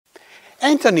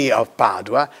Anthony of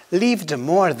Padua lived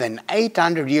more than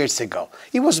 800 years ago.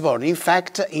 He was born, in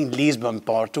fact, in Lisbon,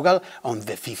 Portugal, on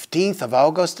the 15th of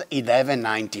August,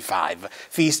 1195,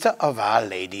 feast of Our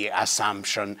Lady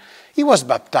Assumption. He was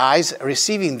baptized,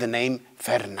 receiving the name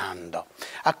Fernando.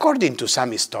 According to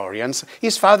some historians,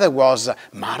 his father was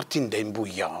Martin de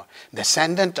Bouillon,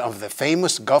 descendant of the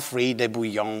famous Geoffrey de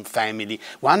Bouillon family,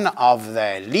 one of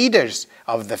the leaders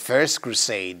of the First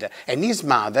Crusade, and his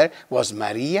mother was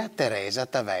Maria Teresa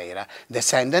Taveira,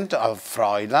 descendant of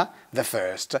Froila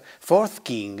I, fourth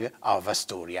king of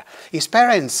Asturia. His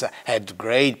parents had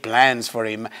great plans for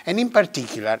him, and in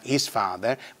particular his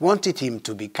father wanted him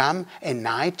to become a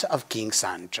knight of King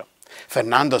Sancho.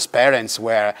 Fernando's parents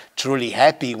were truly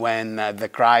happy when the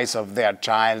cries of their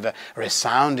child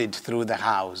resounded through the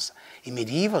house. In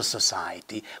medieval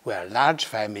society, where large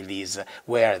families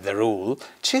were the rule,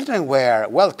 children were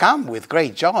welcomed with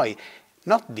great joy,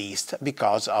 not least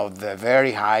because of the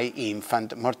very high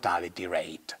infant mortality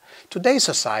rate. Today's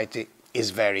society is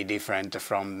very different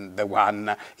from the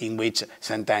one in which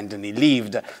St. Anthony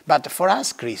lived, but for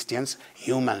us Christians,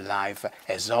 human life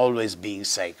has always been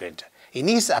sacred. In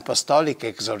his apostolic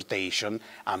exhortation,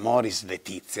 Amoris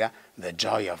Laetitia, the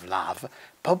joy of love,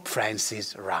 Pope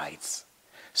Francis writes,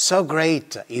 "So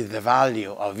great is the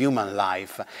value of human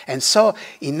life, and so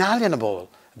inalienable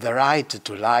the right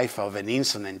to life of an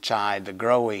innocent child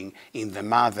growing in the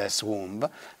mother's womb,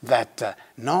 that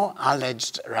no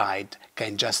alleged right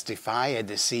can justify a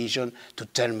decision to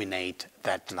terminate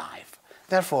that life."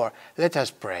 Therefore, let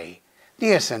us pray.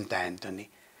 Dear St. Anthony,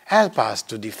 help us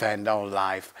to defend our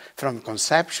life from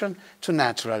conception to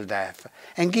natural death,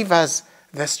 and give us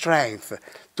the strength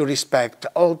to respect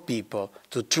all people,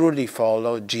 to truly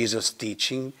follow Jesus'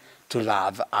 teaching, to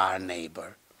love our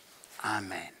neighbor.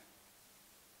 Amen.